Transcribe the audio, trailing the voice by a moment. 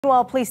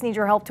Well, police need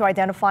your help to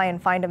identify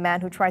and find a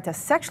man who tried to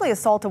sexually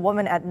assault a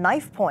woman at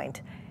knife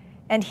point.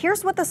 And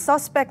here's what the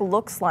suspect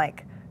looks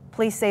like.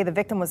 Police say the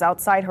victim was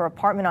outside her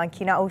apartment on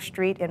Kinao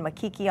Street in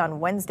Makiki on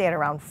Wednesday at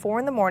around 4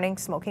 in the morning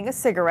smoking a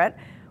cigarette.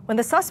 When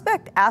the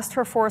suspect asked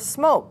her for a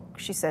smoke,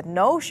 she said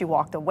no, she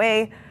walked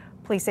away.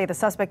 Police say the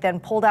suspect then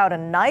pulled out a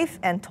knife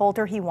and told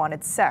her he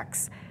wanted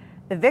sex.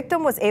 The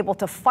victim was able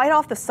to fight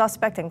off the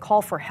suspect and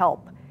call for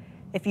help.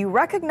 If you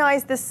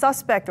recognize this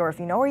suspect or if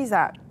you know where he's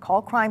at,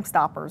 call Crime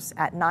Stoppers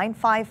at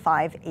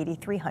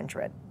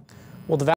 955-8300. Well,